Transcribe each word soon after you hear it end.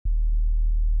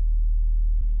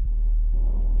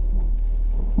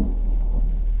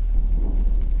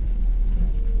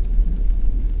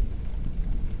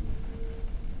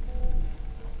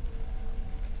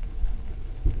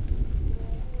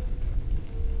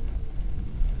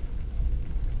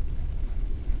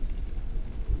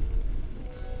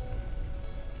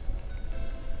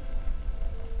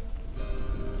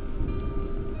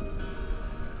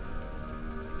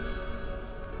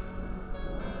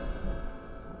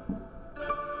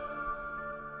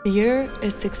The year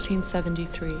is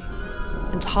 1673,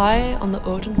 and high on the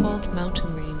Odenwald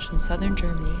mountain range in southern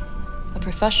Germany, a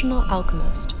professional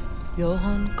alchemist,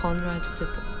 Johann Conrad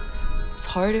Dippel, is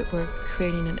hard at work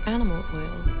creating an animal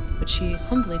oil, which he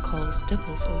humbly calls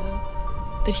Dippel's oil,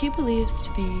 that he believes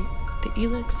to be the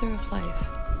elixir of life.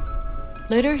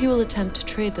 Later he will attempt to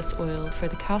trade this oil for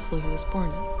the castle he was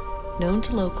born in, known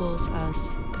to locals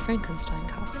as the Frankenstein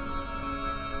castle.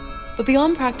 But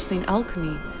beyond practicing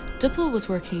alchemy, Dippel was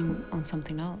working on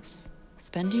something else,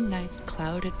 spending nights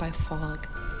clouded by fog,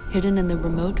 hidden in the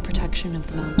remote protection of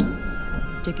the mountains,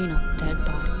 digging up dead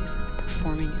bodies and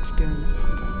performing experiments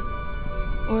on them.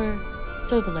 Or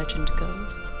so the legend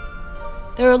goes.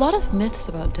 There are a lot of myths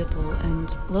about Dippel, and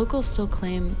locals still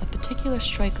claim a particular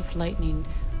strike of lightning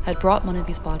had brought one of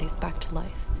these bodies back to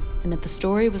life, and that the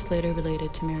story was later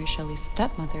related to Mary Shelley's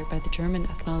stepmother by the German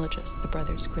ethnologists, the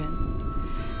Brothers Grimm.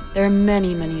 There are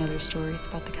many, many other stories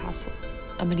about the castle.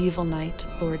 A medieval knight,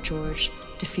 Lord George,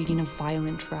 defeating a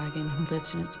violent dragon who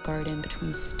lived in its garden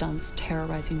between stunts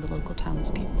terrorizing the local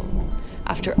townspeople.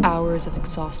 After hours of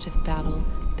exhaustive battle,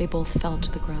 they both fell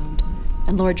to the ground,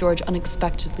 and Lord George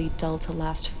unexpectedly dealt a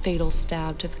last fatal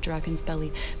stab to the dragon's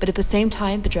belly, but at the same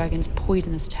time the dragon's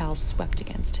poisonous talons swept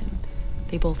against him.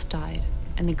 They both died,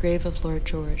 and the grave of Lord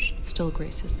George still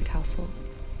graces the castle.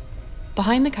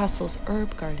 Behind the castle's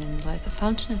herb garden lies a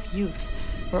fountain of youth,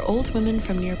 where old women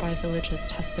from nearby villages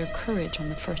test their courage on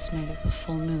the first night of the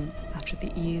full moon after the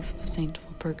eve of St.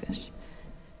 Walpurgis.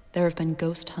 There have been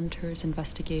ghost hunters'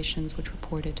 investigations which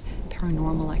reported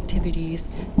paranormal activities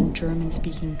and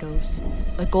German-speaking ghosts,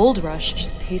 a gold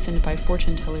rush hastened by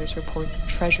fortune-tellers' reports of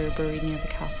treasure buried near the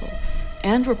castle,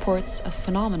 and reports of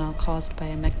phenomena caused by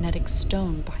a magnetic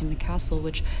stone behind the castle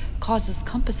which causes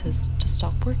compasses to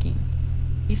stop working,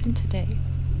 even today.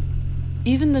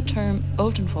 Even the term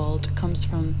Odenwald comes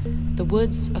from the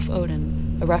woods of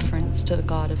Odin, a reference to the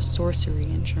god of sorcery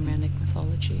in Germanic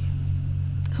mythology.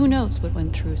 Who knows what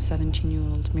went through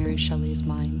 17-year-old Mary Shelley's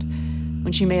mind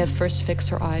when she may have first fixed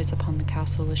her eyes upon the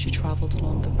castle as she traveled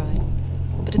along the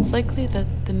Rhine, but it's likely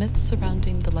that the myths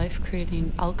surrounding the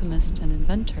life-creating alchemist and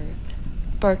inventor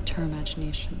sparked her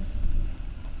imagination.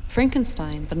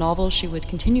 Frankenstein, the novel she would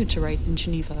continue to write in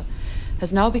Geneva,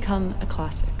 has now become a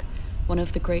classic, one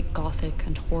of the great Gothic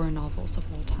and horror novels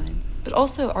of all time, but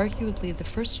also arguably the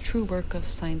first true work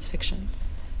of science fiction.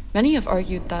 Many have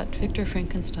argued that Victor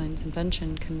Frankenstein's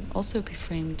invention can also be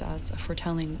framed as a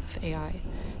foretelling of AI,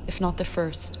 if not the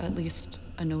first, at least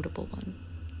a notable one.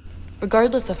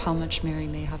 Regardless of how much Mary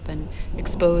may have been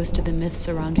exposed to the myths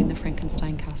surrounding the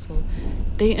Frankenstein castle,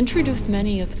 they introduce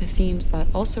many of the themes that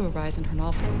also arise in her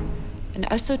novel, an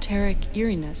esoteric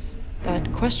eeriness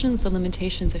that questions the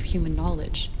limitations of human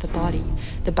knowledge, the body,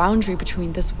 the boundary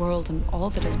between this world and all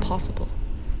that is possible,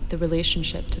 the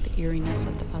relationship to the eeriness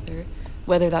of the other,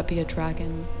 whether that be a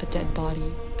dragon, a dead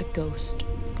body, a ghost,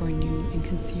 or a new,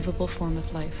 inconceivable form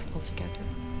of life altogether.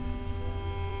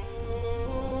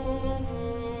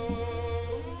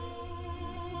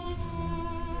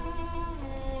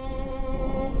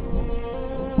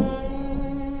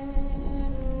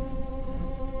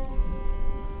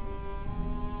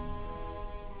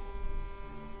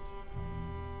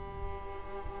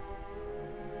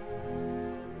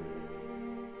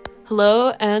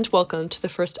 Hello and welcome to the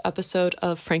first episode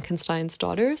of Frankenstein's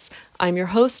Daughters. I'm your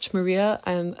host, Maria.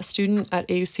 I'm a student at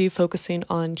AUC focusing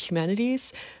on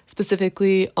humanities,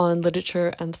 specifically on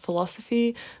literature and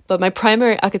philosophy, but my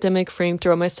primary academic frame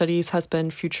throughout my studies has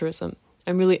been futurism.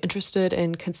 I'm really interested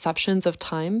in conceptions of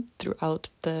time throughout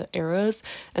the eras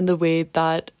and the way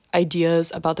that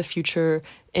ideas about the future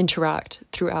interact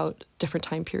throughout different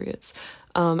time periods.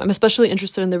 I'm especially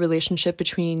interested in the relationship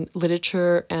between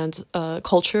literature and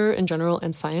culture in general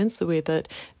and science, the way that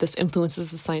this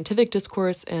influences the scientific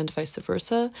discourse and vice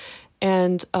versa,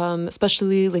 and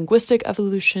especially linguistic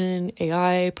evolution,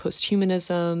 AI,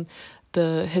 posthumanism,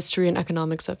 the history and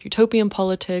economics of utopian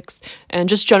politics, and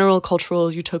just general cultural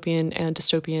utopian and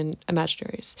dystopian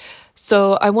imaginaries.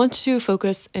 So I want to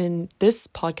focus in this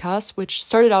podcast, which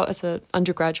started out as an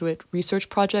undergraduate research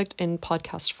project in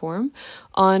podcast form,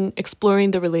 on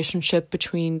exploring the relationship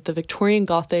between the Victorian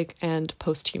Gothic and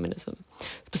posthumanism,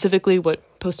 specifically what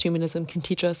posthumanism can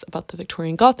teach us about the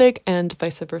Victorian Gothic and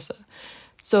vice versa.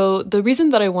 So the reason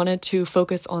that I wanted to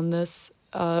focus on this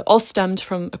all stemmed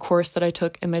from a course that I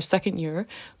took in my second year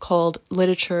called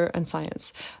Literature and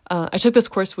Science. I took this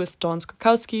course with Dawn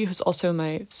Skorkowski, who's also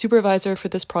my supervisor for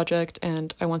this project,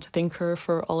 and I want to thank her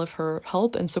for all of her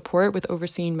help and support with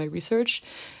overseeing my research.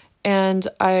 And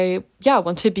I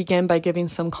want to begin by giving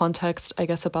some context, I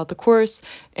guess, about the course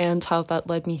and how that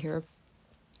led me here.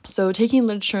 So taking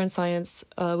literature and science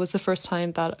was the first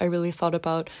time that I really thought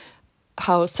about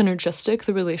how synergistic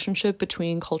the relationship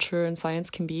between culture and science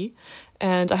can be.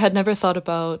 And I had never thought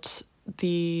about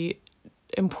the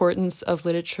importance of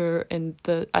literature in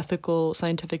the ethical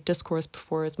scientific discourse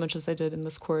before as much as I did in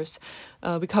this course.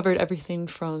 We covered everything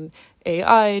from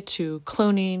AI to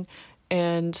cloning,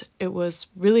 and it was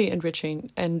really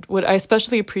enriching. And what I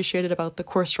especially appreciated about the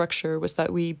course structure was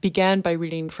that we began by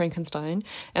reading Frankenstein,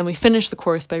 and we finished the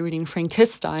course by reading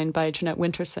Frankenstein by Jeanette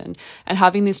Winterson. And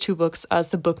having these two books as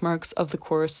the bookmarks of the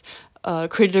course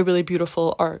created a really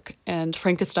beautiful arc. And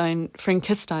Frankenstein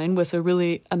was a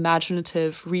really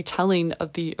imaginative retelling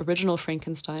of the original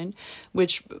Frankenstein,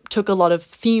 which took a lot of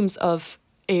themes of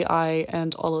AI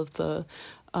and all of the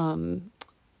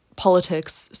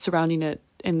politics surrounding it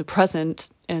in the present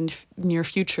and near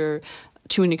future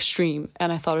to an extreme.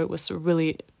 And I thought it was a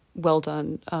really well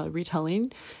done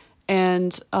retelling.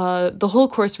 And the whole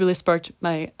course really sparked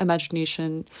my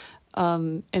imagination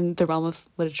in the realm of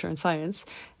literature and science.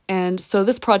 And so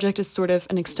this project is sort of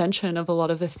an extension of a lot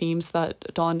of the themes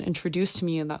that Dawn introduced to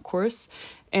me in that course.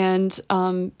 And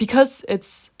because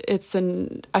it's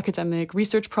an academic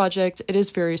research project, it is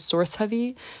very source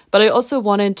heavy. But I also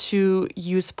wanted to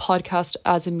use podcast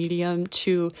as a medium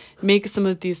to make some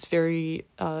of these very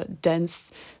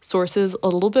dense sources a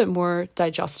little bit more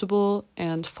digestible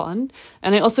and fun.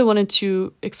 And I also wanted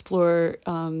to explore,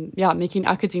 making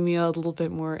academia a little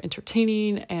bit more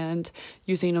entertaining and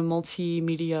using a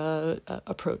multimedia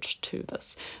approach to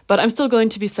this. But I'm still going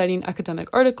to be citing academic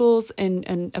articles in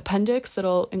an appendix that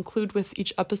I'll include with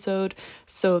each episode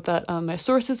so that my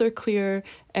sources are clear.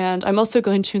 And I'm also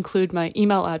going to include my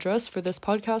email address for this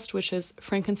podcast, which is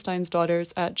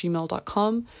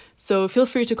frankensteinsdaughters@gmail.com. So feel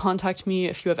free to contact me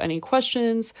if you have any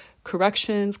questions,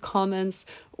 corrections, comments,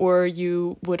 or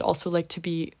you would also like to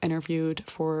be interviewed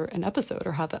for an episode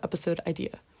or have an episode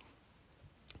idea.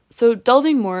 So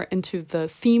delving more into the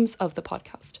themes of the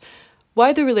podcast.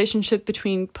 Why the relationship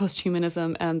between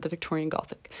posthumanism and the Victorian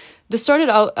Gothic? This started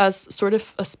out as sort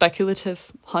of a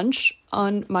speculative hunch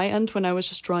on my end when I was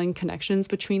just drawing connections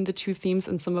between the two themes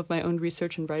in some of my own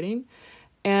research and writing.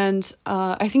 And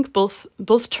I think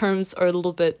both terms are a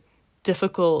little bit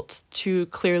difficult to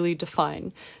clearly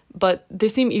define, but they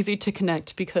seem easy to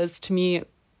connect because to me,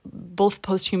 both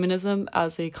posthumanism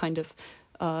as a kind of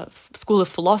school of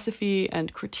philosophy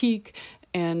and critique,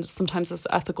 and sometimes as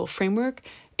ethical framework,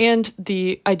 and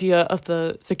the idea of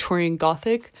the Victorian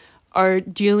Gothic are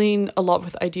dealing a lot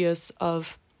with ideas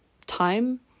of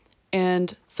time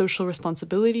and social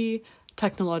responsibility,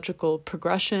 technological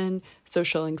progression,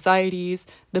 social anxieties,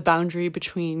 the boundary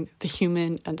between the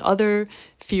human and other,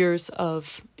 fears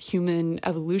of human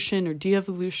evolution or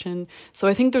de-evolution. So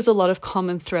I think there's a lot of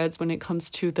common threads when it comes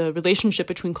to the relationship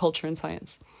between culture and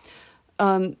science.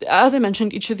 As I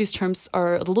mentioned, each of these terms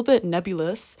are a little bit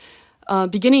nebulous,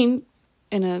 beginning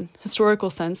in a historical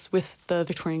sense with the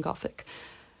Victorian Gothic.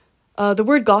 The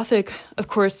word Gothic, of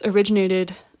course,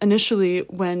 originated initially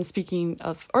when speaking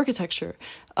of architecture.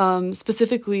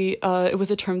 Specifically, it was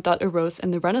a term that arose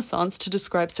in the Renaissance to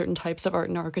describe certain types of art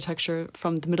and architecture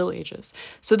from the Middle Ages.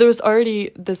 So there was already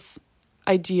this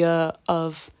idea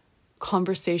of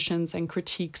conversations and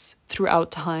critiques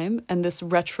throughout time and this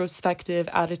retrospective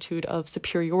attitude of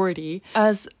superiority.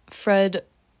 As Fred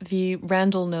V.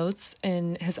 Randall notes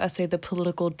in his essay, The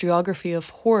Political Geography of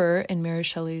Horror in Mary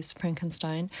Shelley's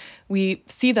Frankenstein, we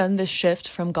see then this shift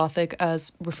from Gothic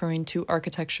as referring to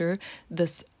architecture,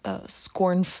 this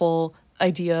scornful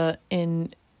idea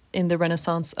in the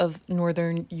Renaissance of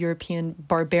Northern European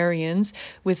barbarians,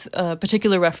 with a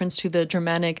particular reference to the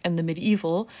Germanic and the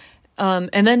medieval.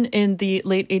 And then in the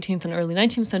late 18th and early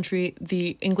 19th century,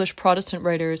 the English Protestant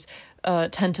writers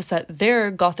tend to set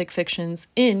their Gothic fictions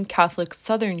in Catholic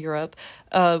Southern Europe,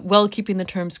 while keeping the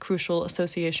term's crucial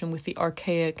association with the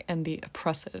archaic and the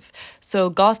oppressive.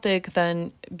 So Gothic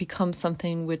then becomes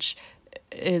something which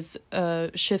is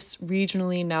shifts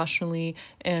regionally, nationally,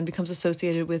 and becomes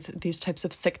associated with these types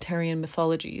of sectarian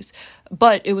mythologies.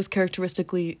 But it was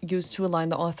characteristically used to align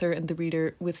the author and the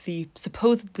reader with the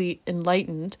supposedly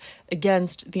enlightened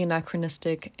against the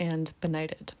anachronistic and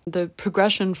benighted. The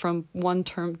progression from one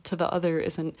term to the other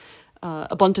isn't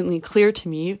abundantly clear to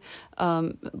me,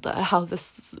 how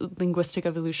this linguistic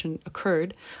evolution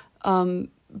occurred.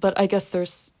 But I guess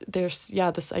there's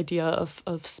this idea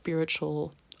of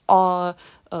spiritual awe,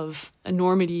 of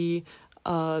enormity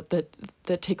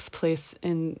that takes place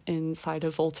inside a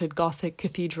vaulted Gothic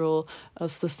cathedral,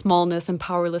 of the smallness and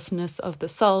powerlessness of the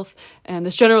self, and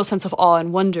this general sense of awe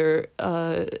and wonder,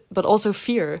 but also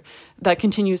fear that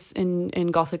continues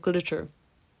in Gothic literature.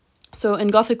 So in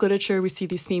Gothic literature, we see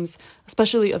these themes,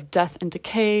 especially of death and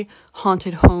decay,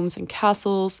 haunted homes and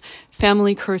castles,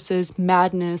 family curses,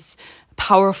 madness,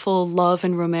 powerful love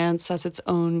and romance as its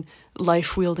own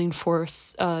life-wielding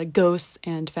force, ghosts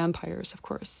and vampires, of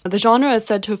course. The genre is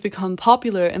said to have become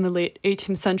popular in the late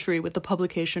 18th century with the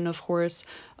publication of Horace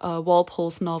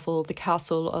Walpole's novel The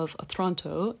Castle of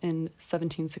Otranto in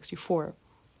 1764.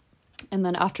 And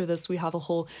then after this, we have a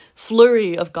whole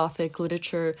flurry of Gothic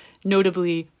literature,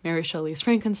 notably Mary Shelley's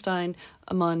Frankenstein,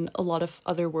 among a lot of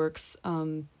other works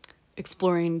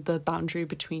exploring the boundary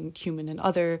between human and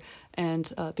other,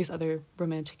 and these other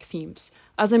romantic themes.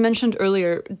 As I mentioned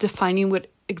earlier, defining what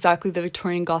exactly the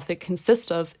Victorian Gothic consists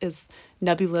of is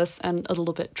nebulous and a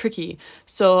little bit tricky.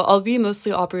 So I'll be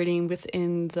mostly operating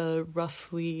within the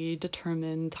roughly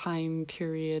determined time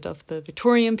period of the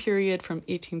Victorian period from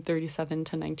 1837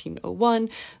 to 1901.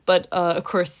 But of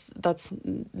course, that's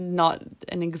not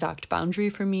an exact boundary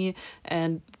for me.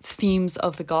 And themes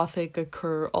of the Gothic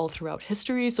occur all throughout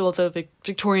history. So although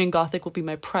Victorian Gothic will be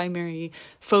my primary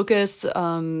focus,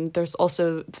 there's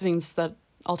also things that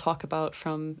I'll talk about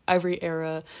from every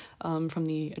era, from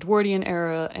the Edwardian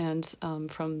era and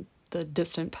from the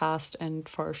distant past and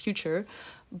far future.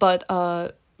 But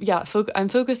I'm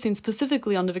focusing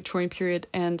specifically on the Victorian period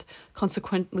and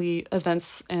consequently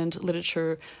events and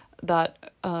literature that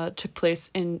took place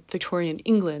in Victorian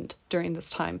England during this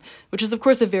time, which is of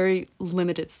course a very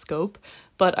limited scope.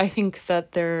 But I think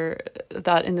that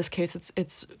that in this case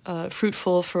it's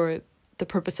fruitful for the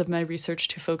purpose of my research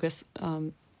to focus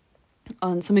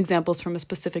on some examples from a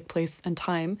specific place and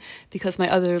time, because my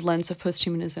other lens of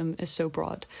posthumanism is so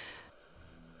broad.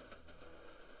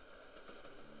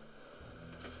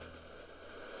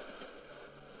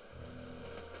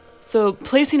 So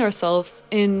placing ourselves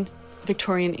in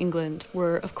Victorian England,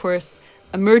 we're of course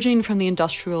emerging from the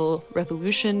Industrial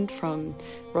Revolution from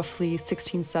roughly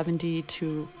 1670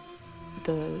 to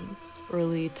the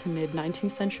early to mid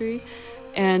 19th century.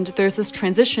 And there's this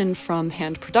transition from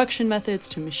hand production methods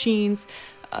to machines,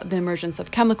 the emergence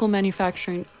of chemical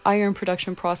manufacturing, iron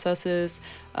production processes,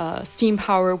 steam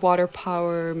power, water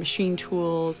power, machine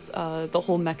tools, the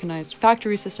whole mechanized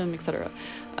factory system, etc.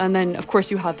 And then, of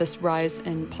course, you have this rise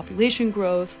in population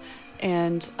growth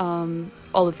and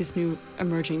all of these new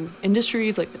emerging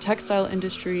industries like the textile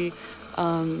industry,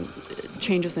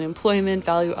 changes in employment,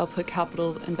 value, output,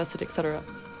 capital invested, etc.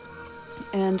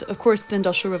 And of course, the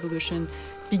Industrial Revolution,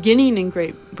 beginning in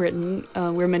Great Britain,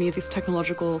 where many of these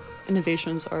technological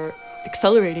innovations are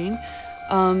accelerating,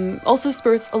 also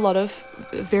spurs a lot of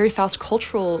very fast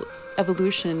cultural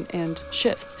evolution and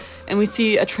shifts. And we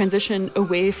see a transition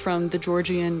away from the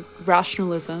Georgian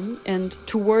rationalism and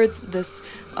towards this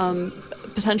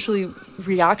potentially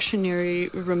reactionary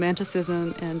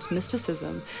romanticism and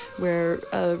mysticism, where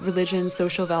religion,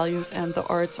 social values, and the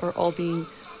arts are all being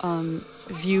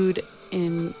viewed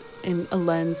in a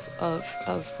lens of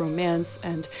romance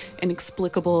and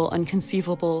inexplicable,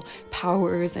 unconceivable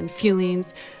powers and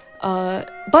feelings.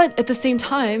 But at the same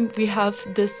time, we have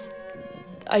this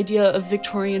idea of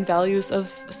Victorian values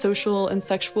of social and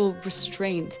sexual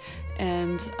restraint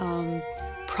and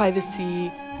privacy,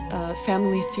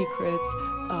 family secrets,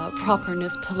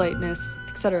 properness, politeness,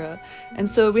 etc. And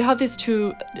so we have these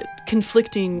two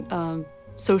conflicting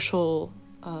social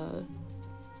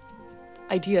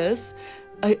ideas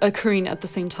occurring at the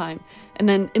same time. And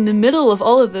then in the middle of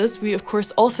all of this, we of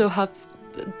course also have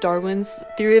Darwin's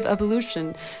theory of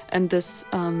evolution and this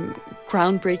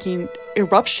groundbreaking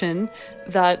eruption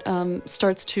that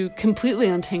starts to completely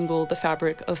untangle the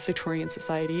fabric of Victorian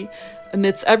society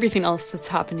amidst everything else that's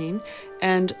happening,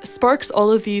 and sparks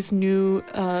all of these new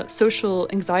social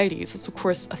anxieties. This of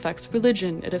course affects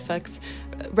religion, it affects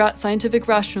scientific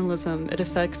rationalism, it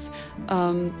affects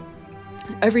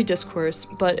every discourse,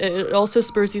 but it also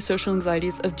spurs these social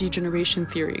anxieties of degeneration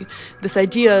theory. This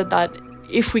idea that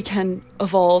if we can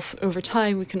evolve over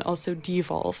time, we can also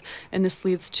devolve. And this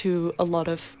leads to a lot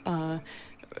of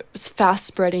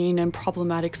fast-spreading and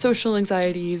problematic social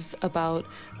anxieties about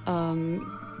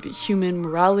human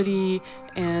morality,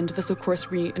 and this of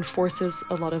course reinforces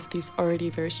a lot of these already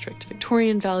very strict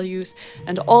Victorian values,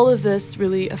 and all of this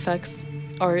really affects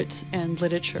art and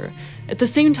literature. At the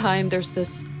same time, there's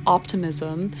this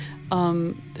optimism,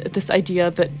 this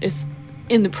idea that is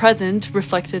in the present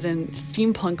reflected in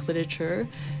steampunk literature,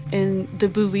 in the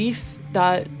belief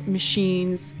that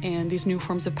machines and these new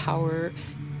forms of power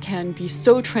can be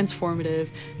so transformative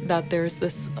that there's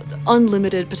this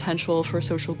unlimited potential for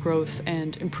social growth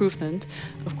and improvement.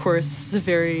 Of course, this is a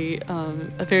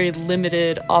very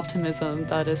limited optimism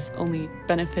that is only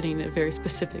benefiting a very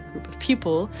specific group of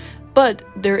people, but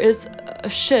there is a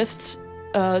shift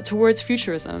towards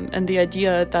futurism and the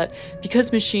idea that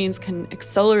because machines can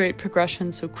accelerate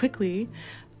progression so quickly,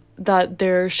 that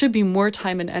there should be more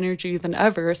time and energy than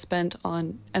ever spent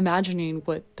on imagining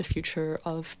what the future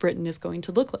of Britain is going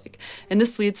to look like. And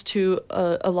this leads to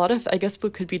a lot of, I guess,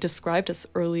 what could be described as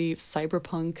early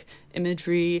cyberpunk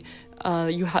imagery.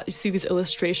 You see these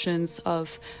illustrations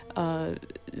of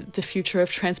the future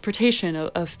of transportation,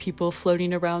 of people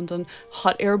floating around on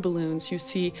hot air balloons. You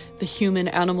see the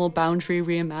human-animal boundary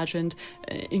reimagined,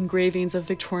 engravings of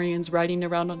Victorians riding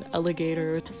around on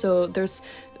alligators. So there's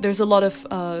a lot of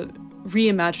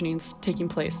reimaginings taking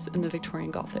place in the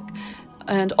Victorian Gothic.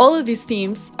 And all of these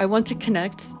themes I want to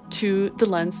connect to the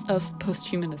lens of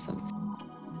posthumanism.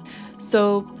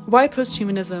 So why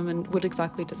posthumanism, and what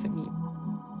exactly does it mean?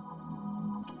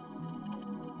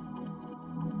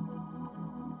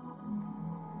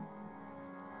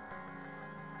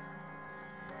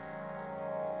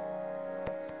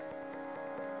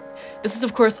 This is,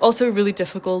 of course, also a really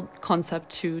difficult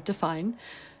concept to define.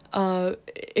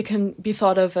 It can be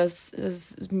thought of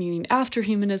as meaning after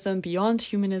humanism, beyond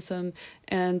humanism,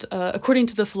 and according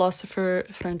to the philosopher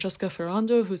Francesca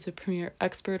Ferrando, who's a premier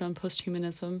expert on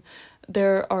posthumanism,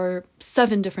 there are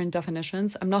 7 different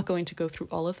definitions. I'm not going to go through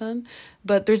all of them,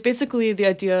 but there's basically the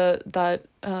idea that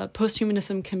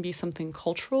posthumanism can be something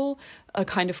cultural, a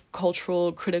kind of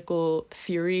cultural critical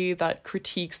theory that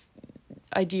critiques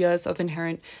ideas of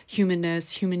inherent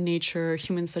humanness, human nature,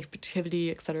 human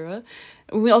subjectivity, etc.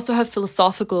 We also have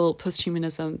philosophical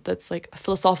posthumanism, that's like a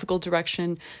philosophical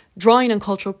direction, drawing on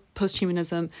cultural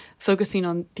posthumanism, focusing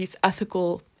on these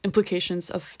ethical implications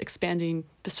of expanding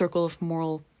the circle of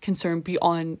moral concern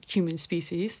beyond human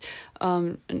species,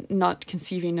 not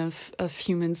conceiving of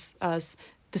humans as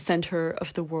the center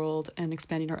of the world and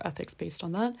expanding our ethics based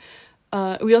on that.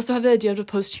 We also have the idea of a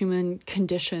posthuman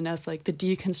condition as like the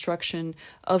deconstruction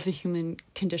of the human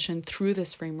condition through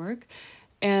this framework.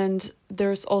 And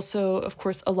there's also, of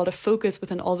course, a lot of focus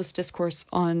within all this discourse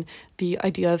on the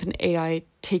idea of an AI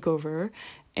takeover.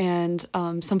 And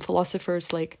some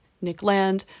philosophers like Nick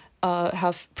Land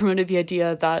have promoted the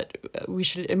idea that we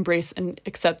should embrace and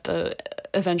accept the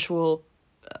eventual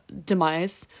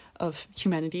demise of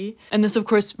humanity. And this, of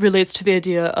course, relates to the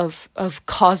idea of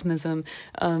cosmism,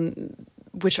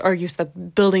 which argues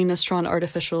that building a strong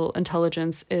artificial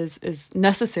intelligence is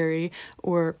necessary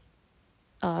or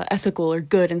ethical or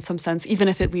good in some sense, even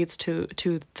if it leads to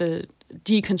the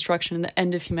deconstruction and the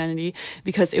end of humanity,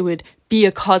 because it would be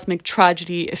a cosmic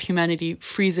tragedy if humanity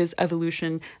freezes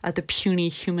evolution at the puny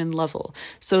human level.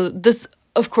 So this,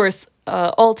 of course,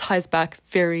 all ties back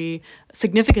very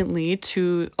significantly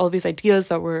to all these ideas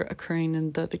that were occurring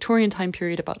in the Victorian time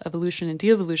period about evolution and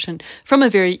de-evolution from a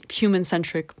very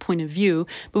human-centric point of view.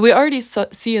 But we already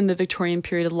see in the Victorian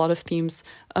period a lot of themes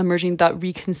emerging that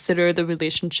reconsider the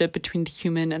relationship between the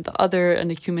human and the other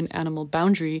and the human-animal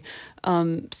boundary.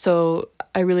 So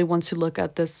I really want to look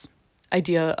at this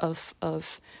idea of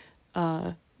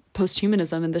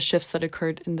posthumanism and the shifts that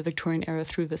occurred in the Victorian era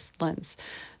through this lens.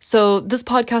 So this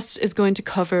podcast is going to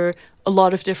cover a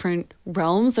lot of different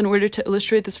realms in order to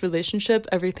illustrate this relationship,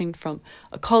 everything from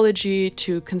ecology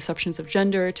to conceptions of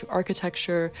gender to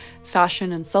architecture,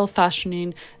 fashion and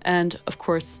self-fashioning, and of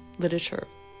course, literature.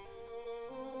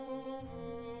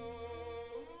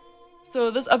 So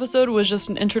this episode was just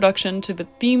an introduction to the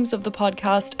themes of the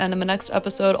podcast, and in the next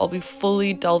episode, I'll be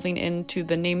fully delving into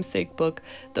the namesake book,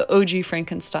 The OG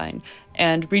Frankenstein,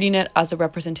 and reading it as a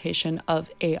representation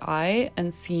of AI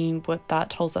and seeing what that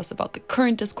tells us about the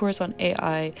current discourse on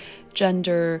AI,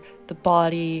 gender, the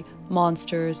body,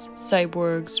 monsters,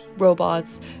 cyborgs,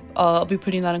 robots. I'll be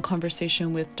putting that in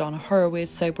conversation with Donna Haraway's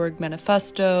Cyborg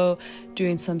Manifesto,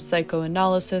 doing some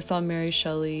psychoanalysis on Mary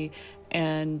Shelley,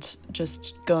 and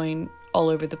just going all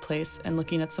over the place and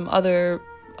looking at some other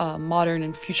modern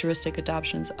and futuristic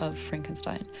adaptations of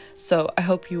Frankenstein. So I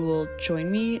hope you will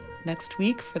join me next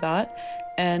week for that.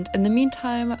 And in the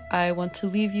meantime, I want to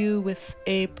leave you with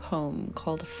a poem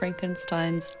called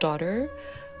Frankenstein's Daughter,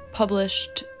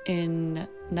 published in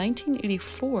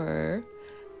 1984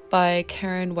 by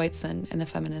Karen Whiteson in the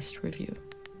Feminist Review.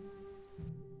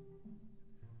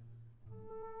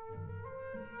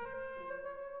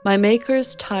 My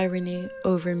Maker's tyranny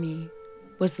over me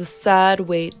was the sad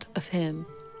weight of him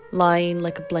lying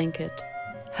like a blanket,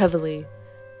 heavily,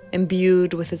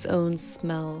 imbued with his own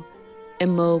smell,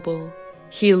 immobile.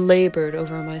 He labored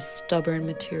over my stubborn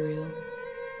material.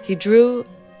 He drew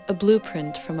a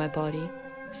blueprint from my body,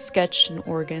 sketched in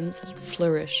organs that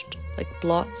flourished like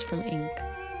blots from ink.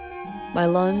 My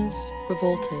lungs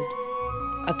revolted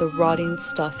at the rotting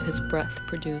stuff his breath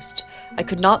produced. I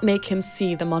could not make him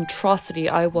see the monstrosity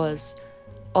I was.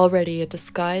 already a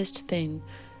disguised thing,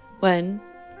 when,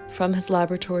 from his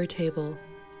laboratory table,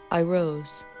 I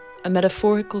rose, a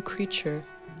metaphorical creature,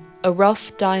 a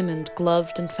rough diamond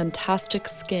gloved in fantastic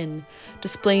skin,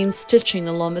 displaying stitching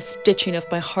along the stitching of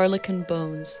my harlequin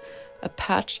bones, a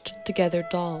patched-together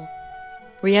doll.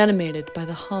 Reanimated by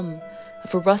the hum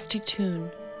of a rusty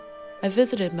tune, I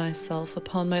visited myself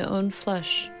upon my own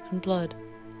flesh and blood,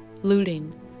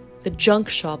 looting the junk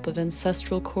shop of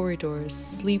ancestral corridors,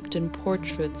 sleeped in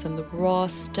portraits and the raw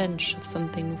stench of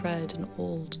something red and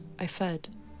old. I fed,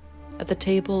 at the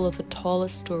table of the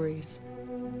tallest stories,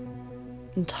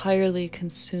 entirely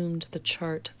consumed the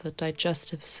chart of the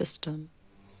digestive system.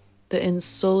 The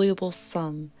insoluble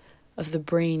sum of the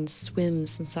brain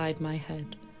swims inside my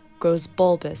head, grows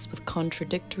bulbous with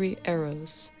contradictory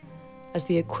arrows, as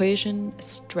the equation is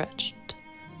stretched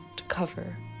to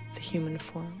cover the human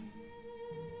form.